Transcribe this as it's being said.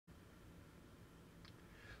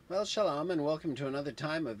Well, shalom and welcome to another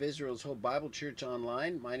time of Israel's Hope Bible Church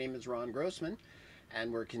Online. My name is Ron Grossman,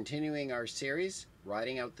 and we're continuing our series,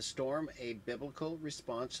 Riding Out the Storm, a Biblical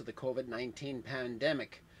Response to the COVID-19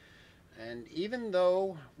 Pandemic. And even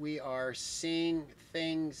though we are seeing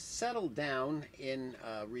things settle down in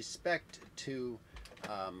respect to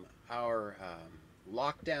our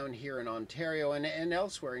lockdown here in Ontario and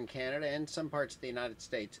elsewhere in Canada and some parts of the United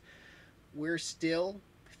States, we're still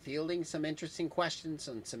fielding some interesting questions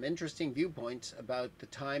and some interesting viewpoints about the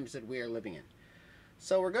times that we are living in.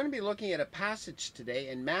 So we're going to be looking at a passage today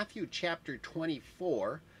in Matthew chapter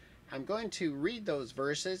 24. I'm going to read those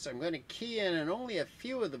verses. I'm going to key in on only a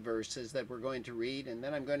few of the verses that we're going to read, and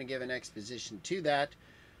then I'm going to give an exposition to that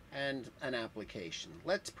and an application.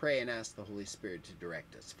 Let's pray and ask the Holy Spirit to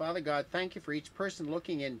direct us. Father God, thank you for each person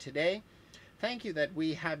looking in today. Thank you that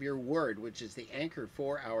we have your word, which is the anchor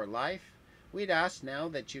for our life. We'd ask now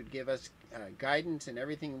that you'd give us guidance in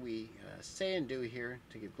everything we say and do here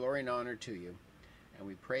to give glory and honor to you. And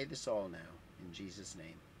we pray this all now in Jesus'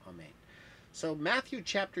 name. Amen. So Matthew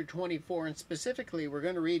chapter 24, and specifically we're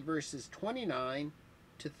going to read verses 29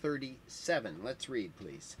 to 37. Let's read,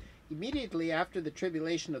 please. Immediately after the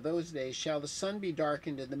tribulation of those days shall the sun be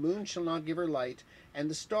darkened, and the moon shall not give her light, and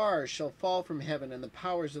the stars shall fall from heaven, and the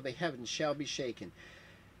powers of the heavens shall be shaken.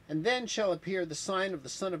 And then shall appear the sign of the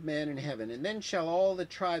Son of Man in heaven, and then shall all the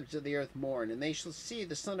tribes of the earth mourn, and they shall see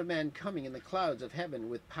the Son of Man coming in the clouds of heaven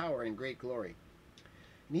with power and great glory.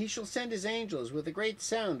 And he shall send his angels with a great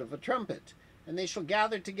sound of a trumpet, and they shall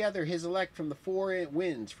gather together his elect from the four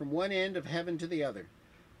winds, from one end of heaven to the other.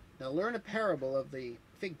 Now learn a parable of the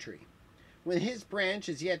fig tree. When his branch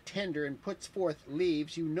is yet tender and puts forth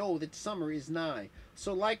leaves, you know that summer is nigh.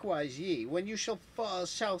 So likewise ye, when you shall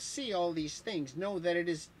see all these things, know that it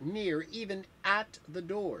is near, even at the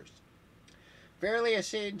doors. Verily I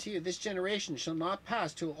say unto you, this generation shall not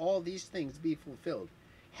pass till all these things be fulfilled.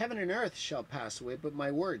 Heaven and earth shall pass away, but my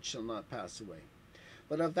word shall not pass away.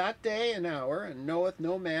 But of that day and hour knoweth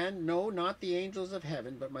no man, no, not the angels of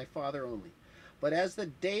heaven, but my Father only. But as the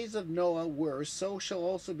days of Noah were, so shall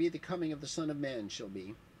also be the coming of the Son of Man shall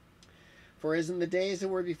be. For as in the days that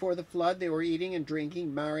were before the flood, they were eating and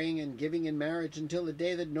drinking, marrying and giving in marriage, until the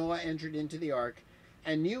day that Noah entered into the ark,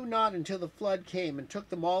 and knew not until the flood came and took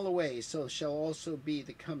them all away, so shall also be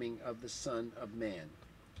the coming of the Son of Man.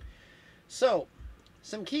 So,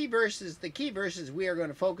 some key verses. The key verses we are going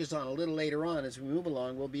to focus on a little later on as we move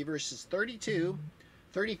along will be verses 32,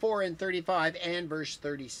 34 and 35, and verse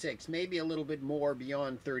 36, maybe a little bit more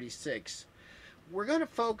beyond 36. We're going to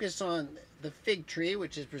focus on the fig tree,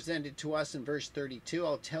 which is presented to us in verse 32.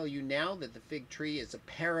 I'll tell you now that the fig tree is a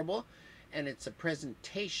parable, and it's a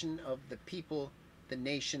presentation of the people, the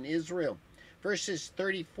nation Israel. Verses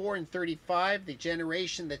 34 and 35, the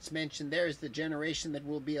generation that's mentioned there is the generation that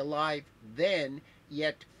will be alive then,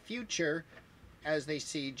 yet future, as they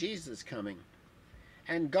see Jesus coming.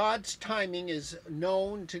 And God's timing is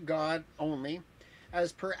known to God only,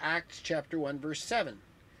 as per Acts chapter 1, verse 7.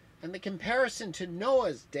 And the comparison to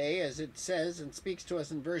Noah's day, as it says and speaks to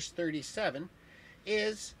us in verse 37,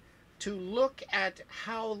 is to look at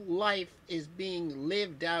how life is being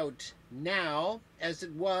lived out now as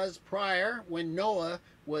it was prior when Noah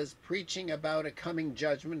was preaching about a coming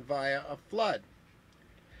judgment via a flood.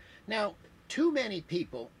 Now, too many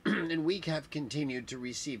people, and we have continued to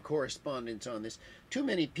receive correspondence on this, too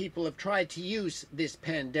many people have tried to use this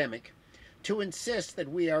pandemic to insist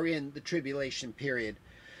that we are in the tribulation period.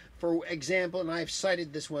 For example, and I've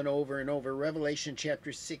cited this one over and over, Revelation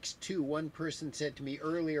chapter 6:2, one person said to me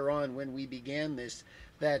earlier on when we began this,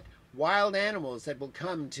 that wild animals that will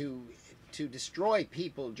come to destroy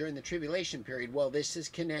people during the tribulation period, well, this is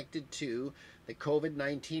connected to the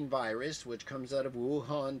COVID-19 virus, which comes out of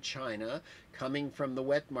Wuhan, China, coming from the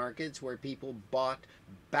wet markets where people bought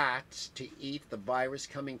bats to eat, the virus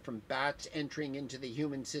coming from bats entering into the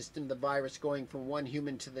human system, the virus going from one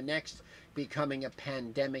human to the next, becoming a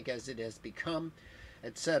pandemic as it has become,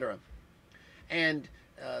 etc. And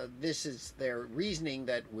this is their reasoning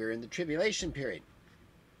that we're in the tribulation period.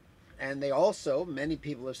 And they also, many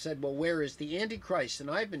people have said, well, where is the Antichrist? And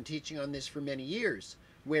I've been teaching on this for many years.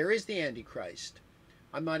 Where is the Antichrist?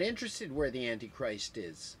 I'm not interested where the Antichrist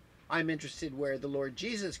is. I'm interested where the Lord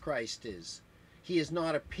Jesus Christ is. He has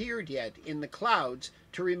not appeared yet in the clouds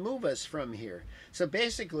to remove us from here. So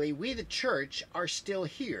basically, we the church are still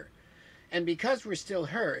here. And because we're still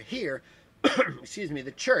here, excuse me,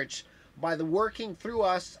 the church, by the working through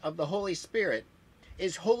us of the Holy Spirit,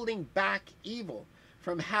 is holding back evil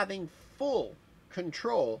from having full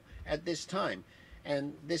control at this time.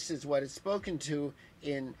 And this is what is spoken to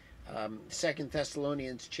in 2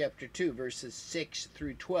 Thessalonians chapter 2, verses 6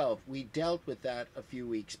 through 12. We dealt with that a few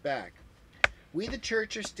weeks back. We, the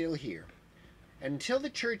church, are still here. And until the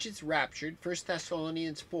church is raptured, 1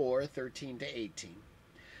 Thessalonians 4, 13 to 18.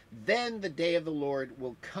 Then the day of the Lord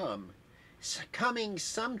will come, coming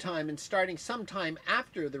sometime and starting sometime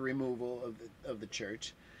after the removal of the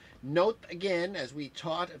church. Note again, as we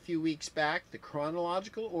taught a few weeks back, the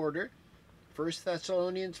chronological order. 1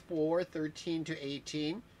 Thessalonians 4, 13 to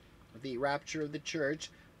 18, the rapture of the church.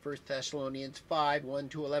 1 Thessalonians 5, 1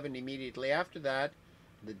 to 11, immediately after that,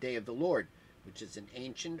 the day of the Lord, which is an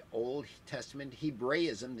ancient Old Testament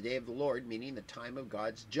Hebraism, the day of the Lord, meaning the time of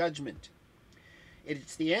God's judgment.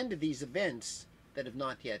 It's the end of these events that have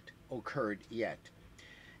not yet occurred yet.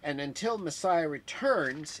 And until Messiah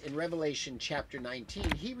returns in Revelation chapter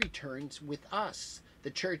 19, he returns with us,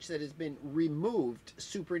 the church that has been removed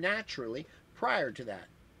supernaturally prior to that.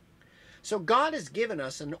 So God has given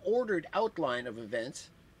us an ordered outline of events,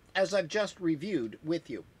 as I've just reviewed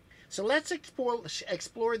with you. So let's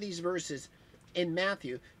explore these verses in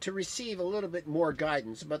Matthew to receive a little bit more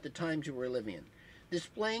guidance about the times we're living in,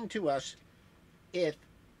 displaying to us if,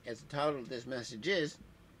 as the title of this message is,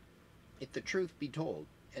 if the truth be told.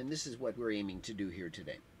 And this is what we're aiming to do here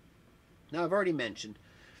today. Now, I've already mentioned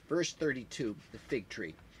verse 32, the fig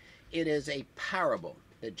tree. It is a parable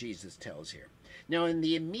that Jesus tells here. Now, in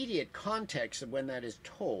the immediate context of when that is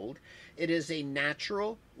told, it is a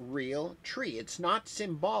natural, real tree. It's not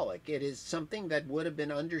symbolic. It is something that would have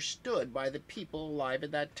been understood by the people alive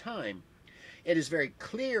at that time. It is very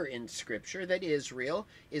clear in Scripture that Israel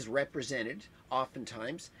is represented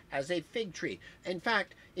oftentimes as a fig tree. In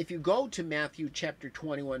fact, if you go to Matthew chapter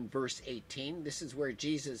 21, verse 18, this is where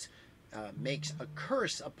Jesus makes a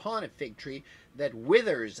curse upon a fig tree that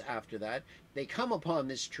withers after that. They come upon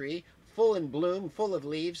this tree full in bloom, full of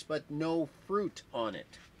leaves, but no fruit on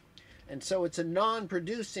it. And so it's a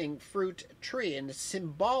non-producing fruit tree, and it's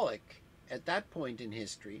symbolic at that point in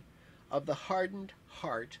history of the hardened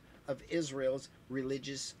heart of Israel's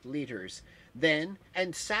religious leaders then,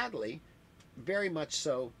 and sadly, very much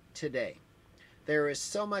so today. There is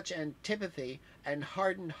so much antipathy and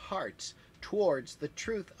hardened hearts towards the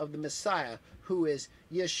truth of the Messiah, who is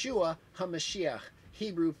Yeshua HaMashiach,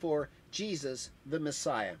 Hebrew for Jesus the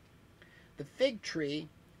Messiah. The fig tree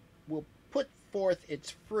will put forth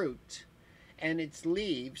its fruit and its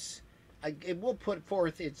leaves. It will put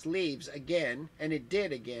forth its leaves again, and it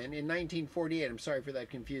did again in 1948. I'm sorry for that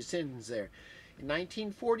confused sentence there. In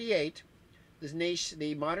 1948,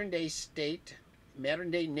 the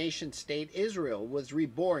modern-day nation-state Israel was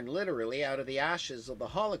reborn literally out of the ashes of the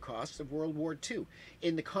Holocaust of World War II.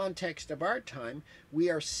 In the context of our time, we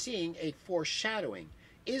are seeing a foreshadowing.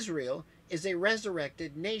 Israel is a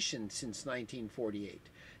resurrected nation since 1948.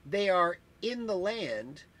 They are in the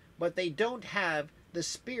land, but they don't have the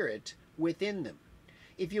Spirit within them.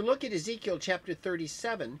 If you look at Ezekiel chapter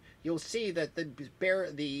 37, you'll see that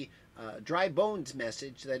the dry bones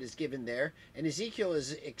message that is given there, and Ezekiel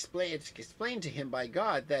it's explained to him by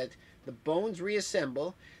God that the bones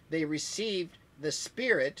reassemble, they receive the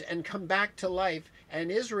Spirit and come back to life, and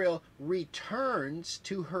Israel returns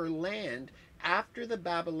to her land after the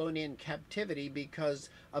Babylonian captivity because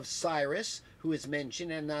of Cyrus, who is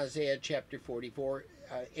mentioned in Isaiah chapter 44,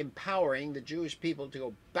 empowering the Jewish people to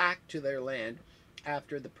go back to their land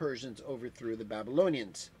after the Persians overthrew the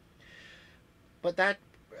Babylonians. But that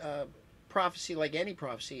prophecy, like any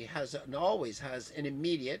prophecy, always has an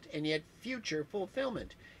immediate and yet future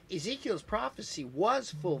fulfillment. Ezekiel's prophecy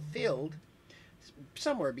was fulfilled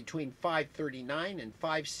somewhere between 539 and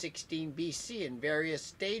 516 BC in various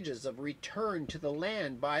stages of return to the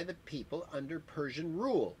land by the people under Persian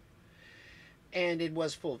rule. And it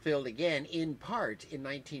was fulfilled again in part in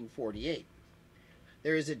 1948.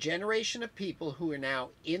 There is a generation of people who are now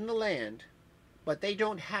in the land, but they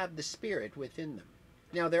don't have the Spirit within them.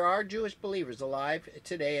 Now, there are Jewish believers alive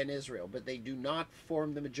today in Israel, but they do not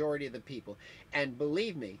form the majority of the people. And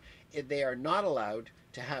believe me, they are not allowed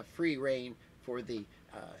to have free reign for the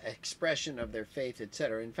expression of their faith,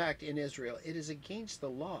 etc. In fact, in Israel, it is against the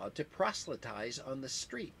law to proselytize on the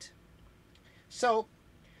street. So,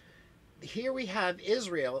 here we have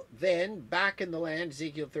Israel then back in the land,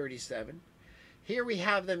 Ezekiel 37. Here we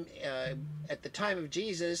have them at the time of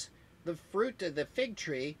Jesus, the fruit of the fig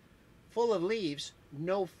tree, full of leaves,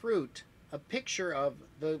 no fruit. A picture of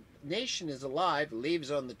the nation is alive,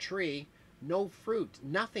 leaves on the tree, no fruit,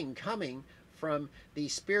 nothing coming from the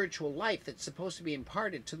spiritual life that's supposed to be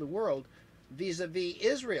imparted to the world vis-a-vis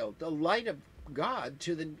Israel, the light of God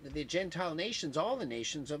to the Gentile nations, all the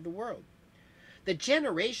nations of the world. The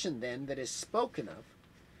generation then that is spoken of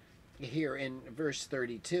here in verse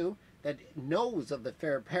 32 that knows of the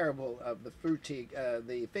fair parable of the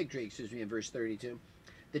the fig tree, in verse 32.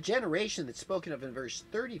 The generation that's spoken of in verse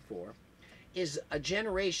 34 is a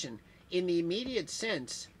generation in the immediate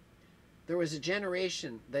sense. There was a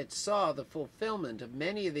generation that saw the fulfillment of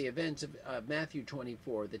many of the events of Matthew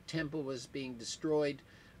 24. The temple was being destroyed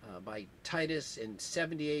by Titus in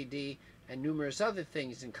 70 AD, and numerous other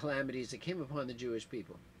things and calamities that came upon the Jewish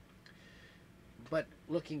people. But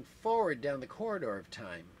looking forward down the corridor of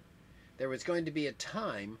time, there was going to be a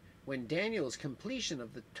time when Daniel's completion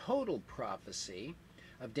of the total prophecy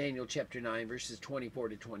of Daniel chapter 9, verses 24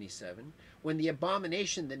 to 27, when the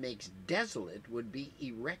abomination that makes desolate would be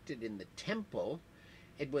erected in the temple.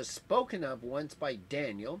 It was spoken of once by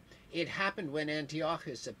Daniel. It happened when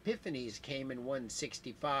Antiochus Epiphanes came in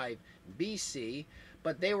 165 BC,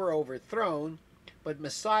 but they were overthrown. But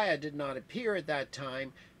Messiah did not appear at that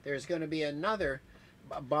time. There's going to be another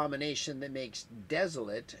abomination that makes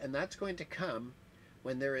desolate, and that's going to come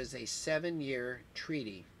when there is a 7-year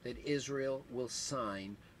treaty that Israel will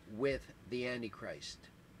sign with the Antichrist.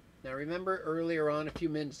 Now remember earlier on, a few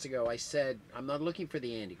minutes ago, I said I'm not looking for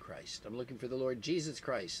the Antichrist. I'm looking for the Lord Jesus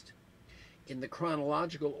Christ. In the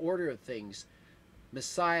chronological order of things,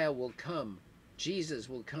 Messiah will come, Jesus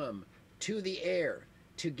will come to the air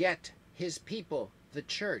to get his people, the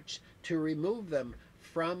church, to remove them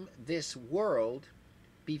from this world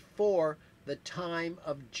before the time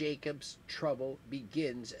of Jacob's trouble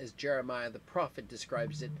begins, as Jeremiah the prophet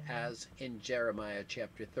describes it as in Jeremiah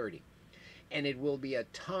chapter 30. And it will be a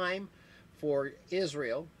time for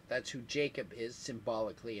Israel. That's who Jacob is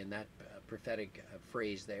symbolically in that prophetic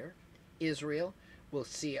phrase there. Israel will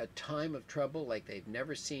see a time of trouble like they've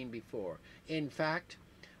never seen before. In fact,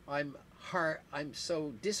 I'm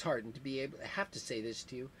so disheartened to have to say this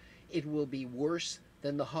to you. It will be worse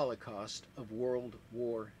than the Holocaust of World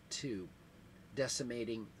War II,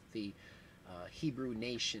 decimating the Hebrew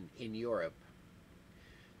nation in Europe.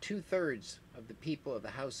 2/3 of the people of the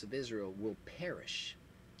house of Israel will perish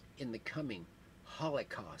in the coming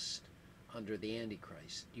Holocaust under the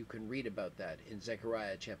Antichrist. You can read about that in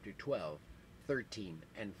Zechariah chapter 12, 13,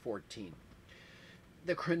 and 14.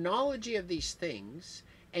 The chronology of these things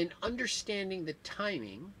and understanding the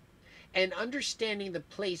timing and understanding the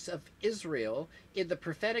place of Israel in the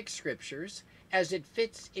prophetic scriptures as it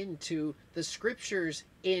fits into the scriptures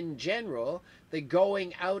in general, the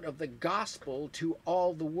going out of the gospel to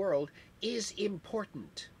all the world, is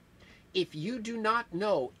important. If you do not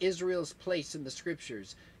know Israel's place in the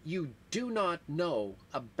scriptures, you do not know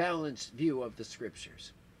a balanced view of the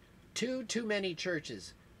scriptures. Too many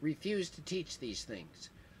churches refuse to teach these things.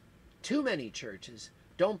 Too many churches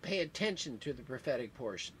don't pay attention to the prophetic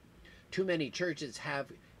portion. Too many churches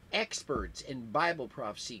have experts in Bible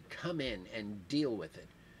prophecy come in and deal with it,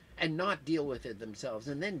 and not deal with it themselves,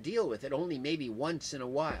 and then deal with it only maybe once in a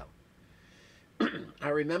while. I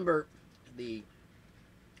remember the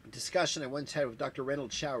discussion I once had with Dr.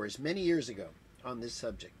 Reynolds Showers many years ago on this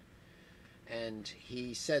subject, and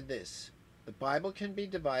he said this: the Bible can be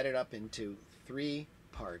divided up into 3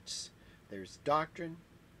 parts. There's doctrine,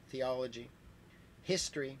 theology,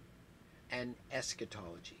 history, and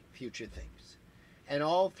eschatology, future things. And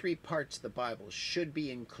all 3 parts of the Bible should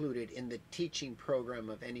be included in the teaching program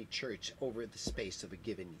of any church over the space of a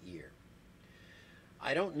given year.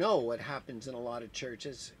 I don't know what happens in a lot of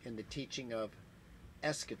churches in the teaching of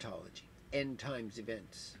eschatology, end times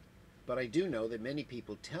events, but I do know that many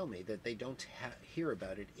people tell me that they don't hear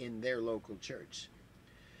about it in their local church.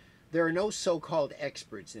 There are no so-called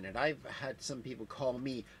experts in it. I've had some people call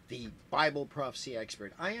me the Bible prophecy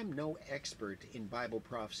expert. I am no expert in Bible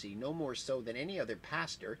prophecy, no more so than any other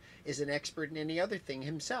pastor is an expert in any other thing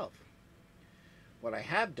himself. What I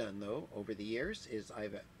have done, though, over the years is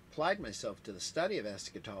I've applied myself to the study of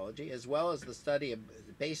eschatology as well as the study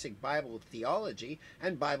of basic Bible theology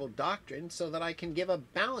and Bible doctrine so that I can give a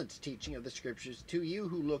balanced teaching of the scriptures to you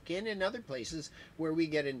who look in and other places where we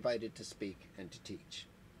get invited to speak and to teach.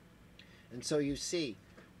 And so you see,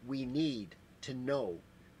 we need to know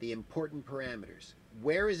the important parameters.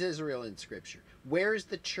 Where is Israel in Scripture? Where is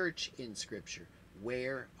the church in Scripture?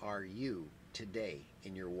 Where are you today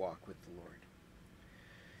in your walk with the Lord?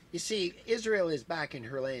 You see, Israel is back in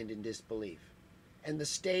her land in disbelief. And the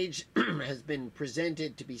stage has been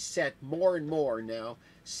presented to be set more and more now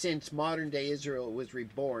since modern-day Israel was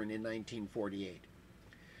reborn in 1948.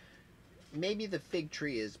 Maybe the fig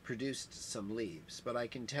tree has produced some leaves, but I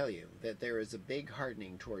can tell you that there is a big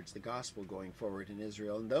hardening towards the gospel going forward in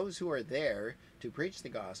Israel, and those who are there to preach the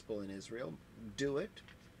gospel in Israel do it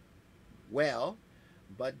well,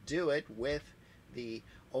 but do it with the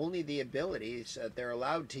only the abilities that they're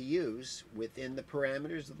allowed to use within the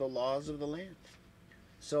parameters of the laws of the land.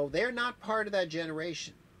 So they're not part of that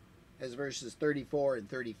generation, as verses 34 and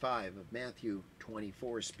 35 of Matthew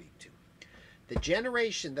 24 speak to. The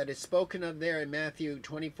generation that is spoken of there in Matthew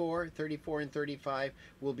 24, 34, and 35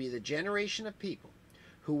 will be the generation of people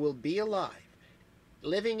who will be alive,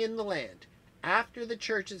 living in the land, after the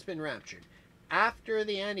church has been raptured, after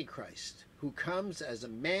the Antichrist, who comes as a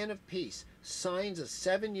man of peace, signs a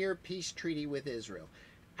 7-year peace treaty with Israel.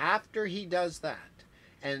 After he does that,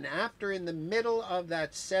 and after in the middle of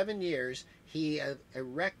that 7 years, he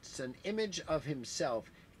erects an image of himself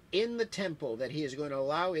in the temple that he is going to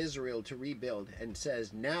allow Israel to rebuild, and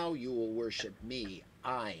says, now you will worship me,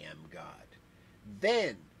 I am God.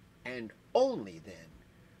 Then, and only then,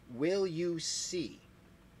 will you see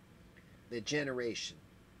the generation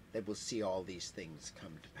that will see all these things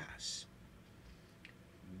come to pass.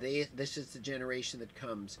 This is the generation that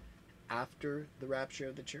comes after the rapture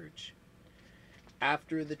of the church,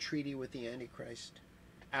 after the treaty with the Antichrist,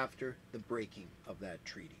 after the breaking of that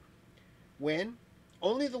treaty. When?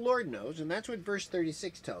 Only the Lord knows, and that's what verse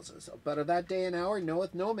 36 tells us. But of that day and hour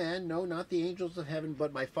knoweth no man, no, not the angels of heaven,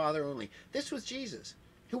 but my Father only. This was Jesus,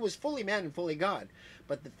 who was fully man and fully God.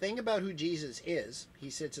 But the thing about who Jesus is, he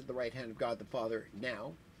sits at the right hand of God the Father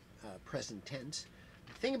now, present tense.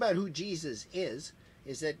 The thing about who Jesus is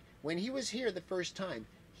that when he was here the first time,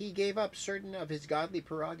 he gave up certain of his godly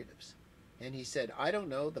prerogatives. And he said, I don't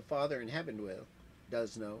know, the Father in heaven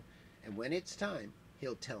does know, and when it's time,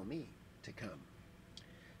 he'll tell me to come.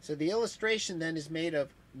 So the illustration then is made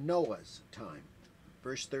of Noah's time.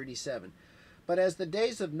 Verse 37. But as the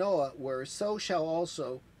days of Noah were, so shall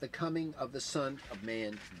also the coming of the Son of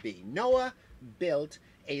Man be. Noah built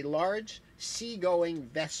a large seagoing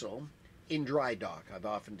vessel in dry dock, I've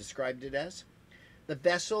often described it as. The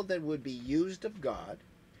vessel that would be used of God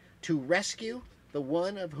to rescue the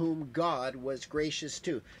one of whom God was gracious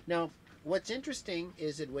to. Now, what's interesting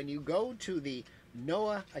is that when you go to the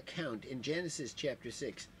Noah account in Genesis chapter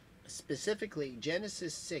 6, specifically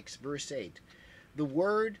Genesis 6 verse 8, the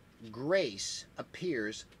word grace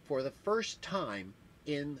appears for the first time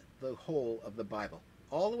in the whole of the Bible.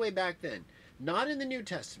 All the way back then. Not in the New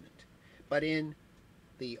Testament, but in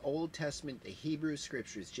the Old Testament, the Hebrew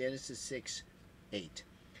Scriptures, Genesis 6, 8.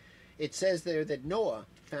 It says there that Noah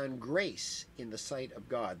found grace in the sight of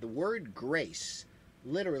God. The word grace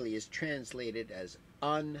literally is translated as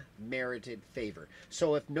unmerited favor.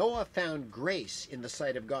 So if Noah found grace in the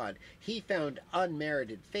sight of God, he found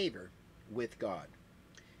unmerited favor with God.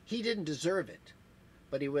 He didn't deserve it,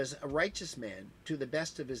 but he was a righteous man to the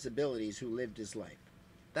best of his abilities who lived his life.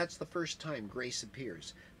 That's the first time grace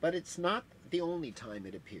appears, but it's not the only time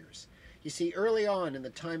it appears. You see, early on in the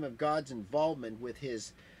time of God's involvement with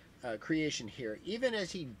his creation here, even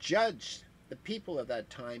as he judged the people of that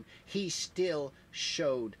time, he still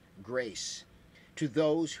showed grace to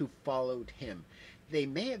those who followed him. They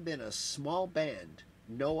may have been a small band,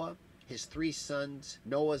 Noah, his 3 sons,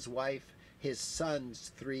 Noah's wife, his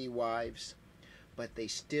sons' 3 wives, but they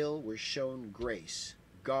still were shown grace,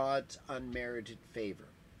 God's unmerited favor.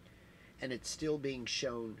 And it's still being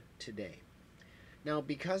shown today. Now,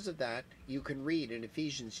 because of that, you can read in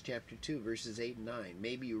Ephesians chapter 2, verses 8 and 9.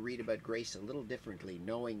 Maybe you read about grace a little differently,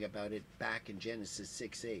 knowing about it back in Genesis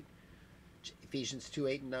 6, 8. Ephesians 2,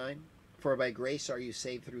 8 and 9. For by grace are you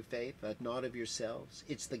saved through faith, that not of yourselves.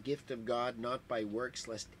 It's the gift of God, not by works,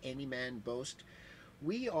 lest any man boast.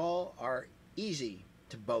 We all are easy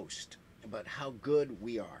to boast about how good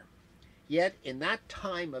we are. Yet, in that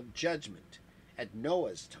time of judgment, at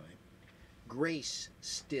Noah's time, grace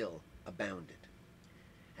still abounded.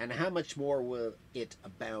 And how much more will it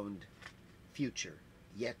abound future,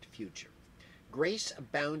 yet future? Grace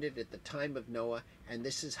abounded at the time of Noah, and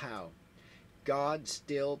this is how. God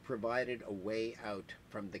still provided a way out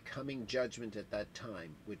from the coming judgment at that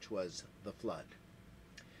time, which was the flood.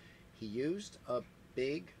 He used a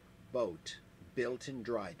big boat built in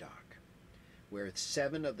dry dock, where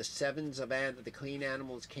 7 of the 7s of the clean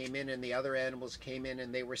animals came in, and the other animals came in,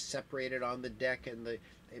 and they were separated on the deck and the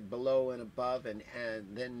below and above, and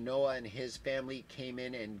then Noah and his family came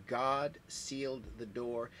in, and God sealed the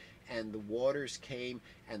door, and the waters came,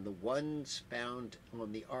 and the ones found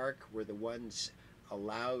on the ark were the ones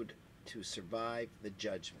allowed to survive the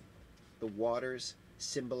judgment. The waters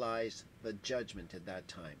symbolize the judgment at that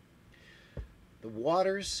time. The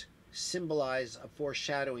waters symbolize a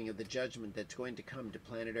foreshadowing of the judgment that's going to come to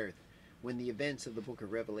planet Earth when the events of the book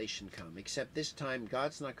of Revelation come. Except this time,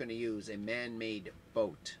 God's not going to use a man-made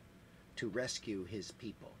boat to rescue his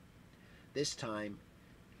people. This time,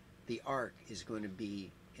 the ark is going to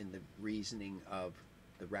be in the reasoning of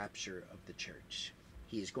the rapture of the church.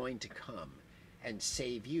 He is going to come and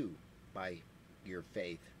save you by your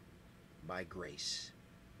faith, by grace.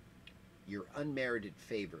 Your unmerited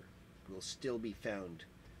favor will still be found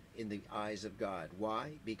in the eyes of God.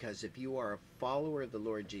 Why? Because if you are a follower of the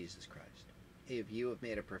Lord Jesus Christ, if you have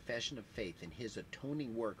made a profession of faith in his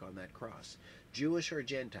atoning work on that cross, Jewish or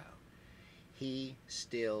Gentile, he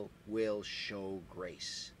still will show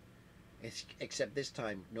grace. Except this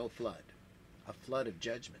time, no flood, a flood of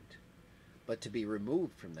judgment, but to be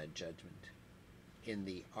removed from that judgment in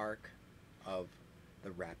the ark of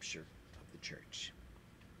the rapture of the church.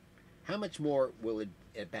 How much more will it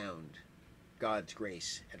abound, God's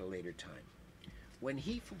grace, at a later time? When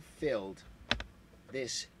he fulfilled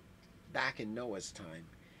this back in Noah's time,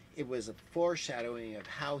 it was a foreshadowing of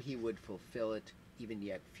how he would fulfill it even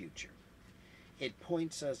yet future. It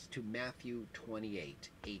points us to Matthew 28,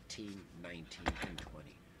 18, 19, and 20.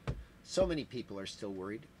 So many people are still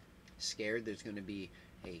worried, scared there's going to be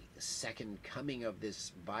a second coming of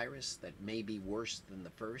this virus that may be worse than the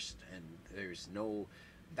first, and there's no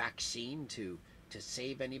vaccine to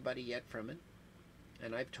save anybody yet from it.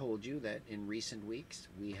 And I've told you that in recent weeks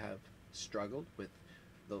we have struggled with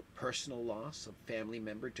the personal loss of family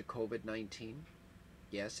member to COVID-19.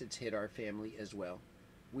 Yes, it's hit our family as well.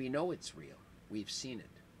 We know it's real. We've seen it.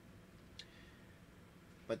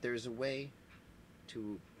 But there's a way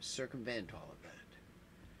to circumvent all of that.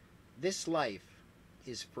 This life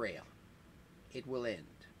is frail. It will end.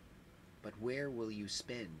 But where will you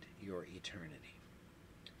spend your eternity?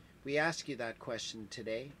 We ask you that question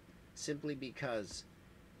today simply because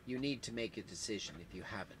you need to make a decision if you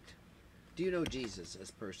haven't. Do you know Jesus as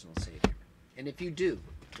personal Savior? And if you do,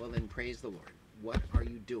 well then praise the Lord. What are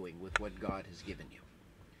you doing with what God has given you?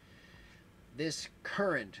 This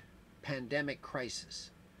current pandemic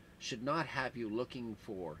crisis should not have you looking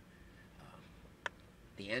for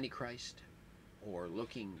the Antichrist or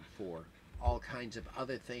looking for all kinds of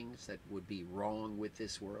other things that would be wrong with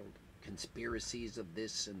this world, conspiracies of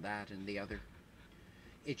this and that and the other.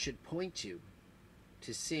 It should point you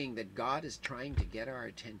to seeing that God is trying to get our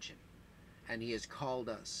attention, and he has called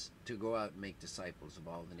us to go out and make disciples of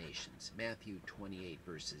all the nations. Matthew 28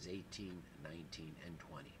 verses 18, 19, and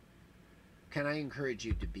 20. Can I encourage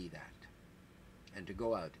you to be that and to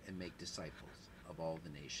go out and make disciples of all the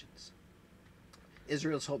nations?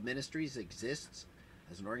 Israel's Hope Ministries exists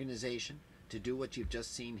as an organization to do what you've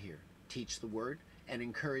just seen here, teach the word and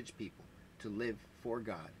encourage people to live for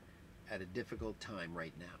God at a difficult time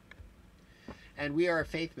right now. And we are a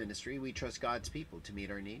faith ministry. We trust God's people to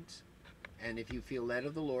meet our needs. And if you feel led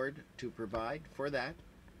of the Lord to provide for that,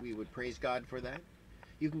 we would praise God for that.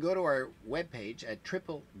 You can go to our webpage at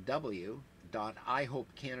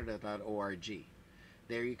www.ihopecanada.org.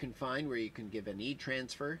 There you can find where you can give an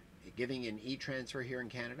e-transfer, giving an e-transfer here in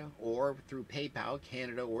Canada, or through PayPal,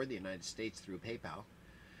 Canada or the United States through PayPal.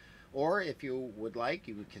 Or if you would like,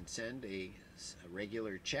 you can send a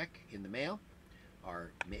regular check in the mail.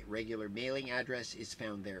 Our regular mailing address is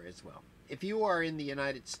found there as well. If you are in the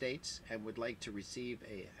United States and would like to receive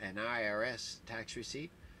an IRS tax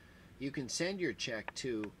receipt, you can send your check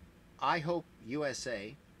to iHope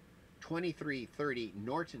USA, 2330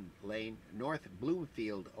 Norton Lane, North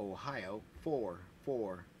Bloomfield, Ohio,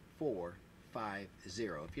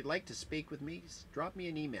 44450. If you'd like to speak with me, drop me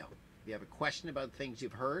an email. If you have a question about things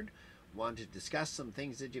you've heard, want to discuss some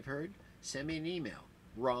things that you've heard, send me an email.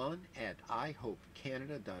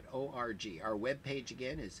 ron@ihopecanada.org. Our webpage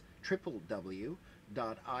again is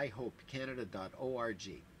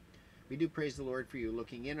www.ihopecanada.org. We do praise the Lord for you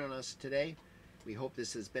looking in on us today. We hope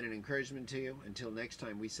this has been an encouragement to you. Until next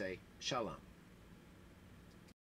time, we say Shalom.